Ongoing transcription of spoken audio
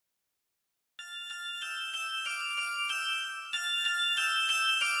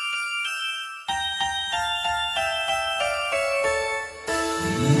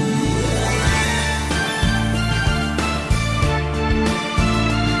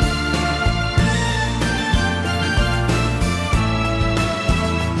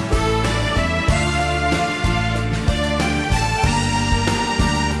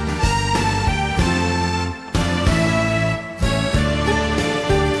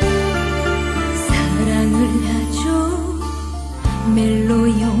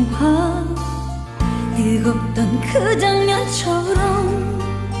반갑던 그 장면처럼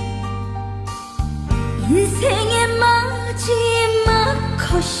인생의 마지막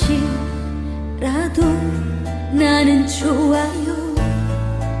컷이라도 나는 좋아요.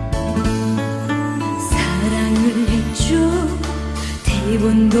 사랑을 했죠.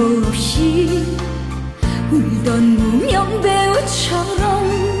 대본도 없이 울던 무명 배우처럼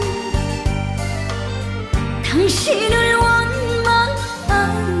당신을 원망해요.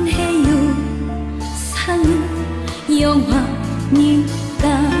 사랑은 영화니까.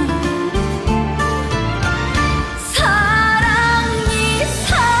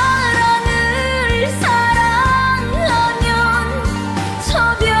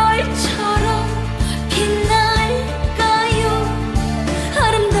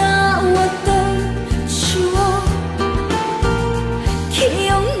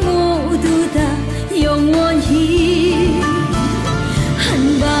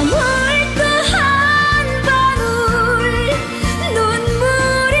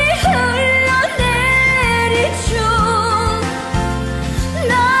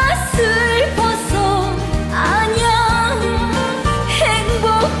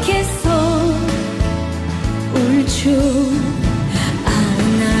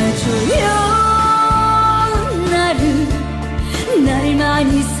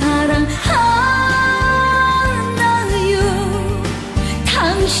 날만이 사랑하나요.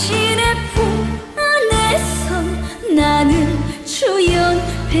 당신의 품 안에서 나는 주연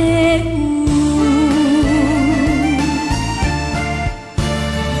배우.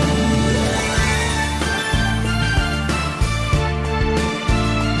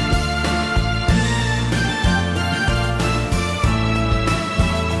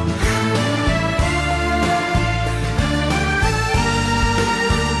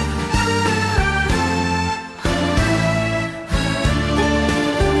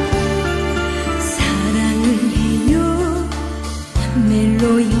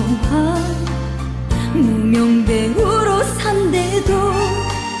 영화 무명 배우로 산대도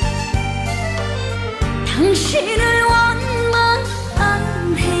당신을 원망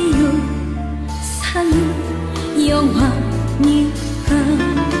안 해요. 사는 영화니까.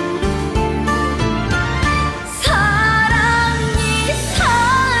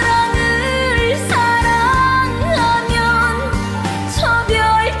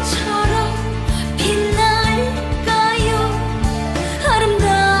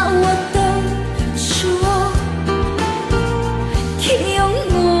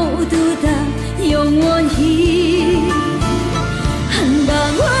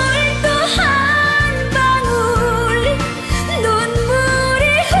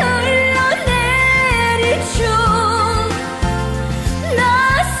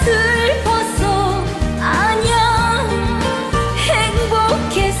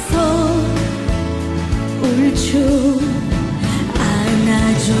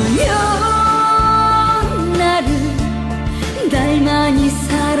 안아줘요. 나를 날만이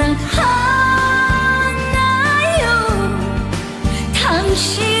사랑하나요.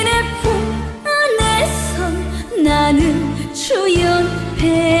 당신의 품 안에선 나는 주연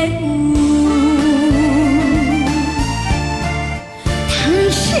배우.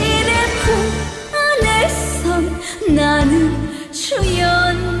 당신의 품 안에선 나는 주연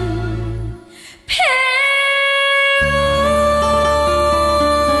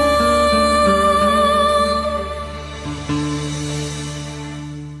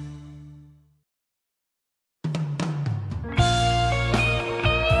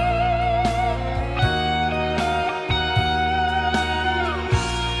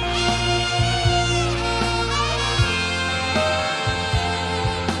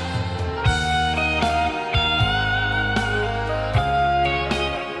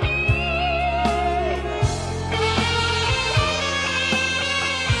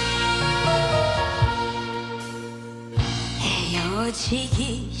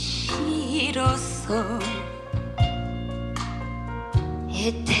헤어지기 싫어서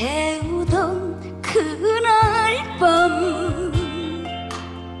애태우던 그날 밤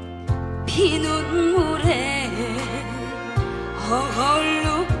피눈물에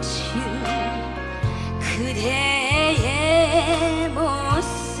얼룩진 그대의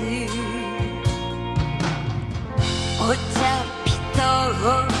모습 어차피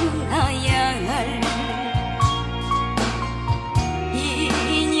떠나야 할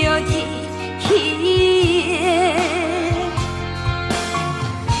인연이기에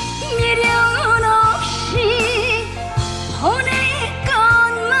미련 없이 보낼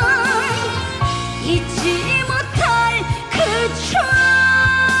것만 잊지 못할 그 추억.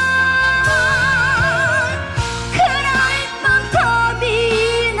 그날 밤 더비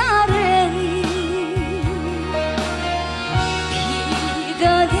날엔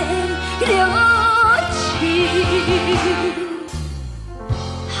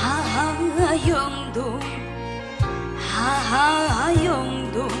영동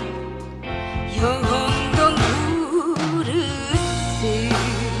영동 영동 부르스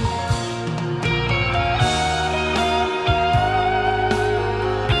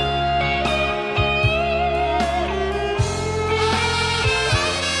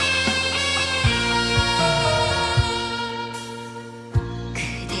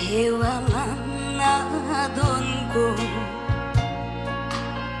그대와 만나던 곳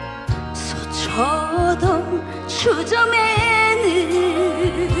소초동 주점에는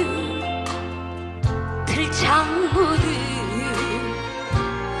들창모들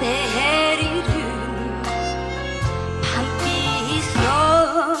때리는 밤비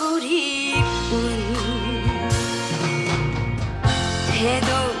소리뿐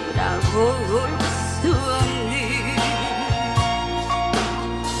되돌아볼 수 없는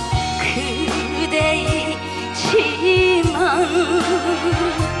그대이지만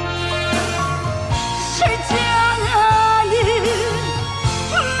술잔하는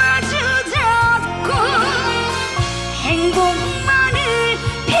마주 잡고 행복만을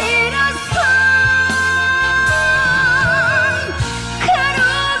빌어서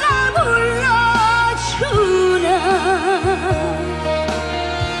가루가 불러주나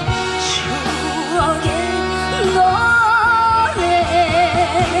추억의 노래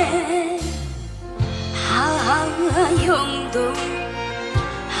영동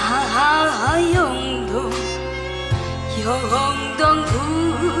영동 영동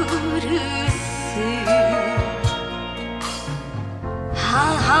부르스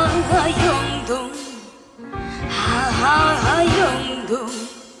영동 영동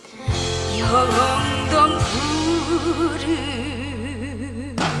영동 부르스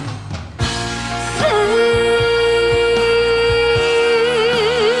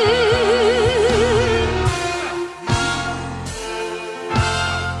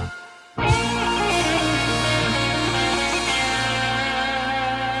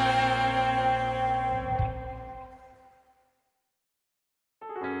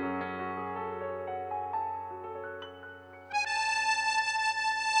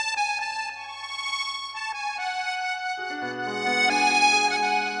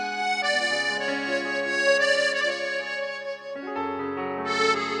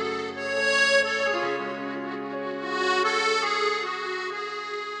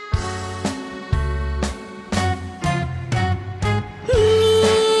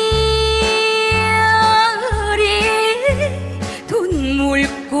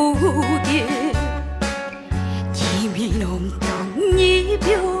힘이 넘던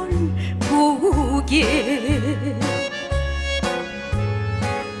이별 보게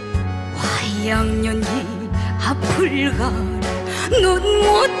화양연이 앞을 가려 눈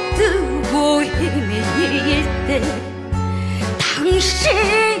못 뜨고 헤매일 때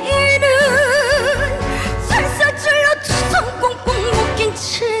당신은 살사줄로 투성 꽁꽁 묶인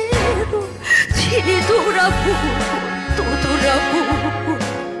채로 뒤돌아보고 또 돌아보고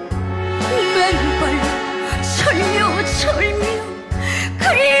맨발로 철며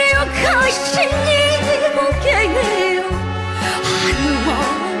끌려가신 이곳에요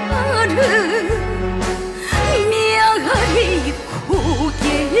한마을은 미안하리 고개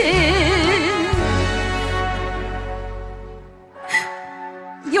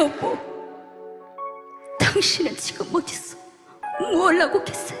여보 당신은 지금 어디서 뭘 하고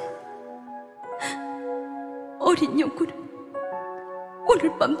계세요? 어린 영구는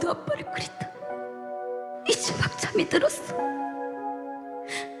오늘 밤도 아빠를 그리다 이제 막 잠이 들었어.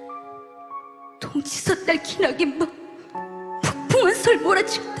 동지서 딸 기나긴 밤 북풍한 설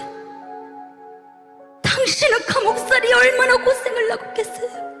몰아칠 때 당신은 감옥살이 얼마나 고생을 하고 계세요.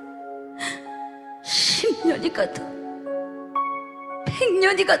 10년이 가도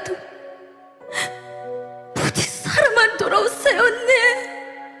 100년이 가도 부디 살아만 돌아오세요. 네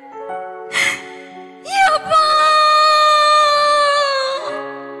여보.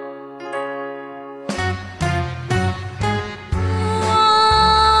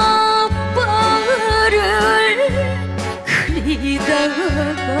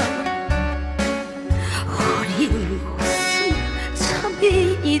 어린 곳은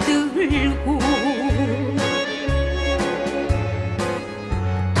잠이 들고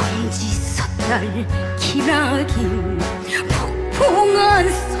동지서 딸 기나긴 폭풍한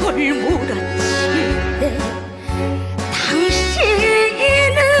설 몰아칠 때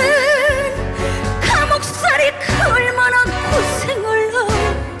당신은 감옥살이 얼마나 고생을 하고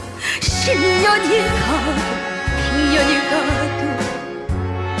 10년이 가도 100년이 가도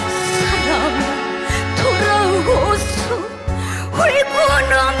사람 돌아오소 울고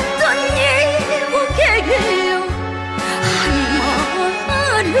넘던 이곳에요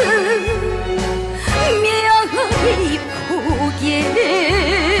한마을은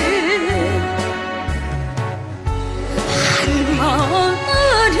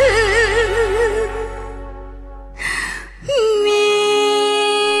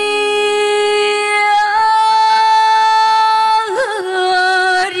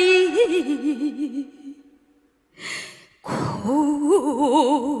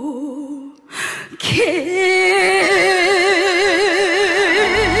개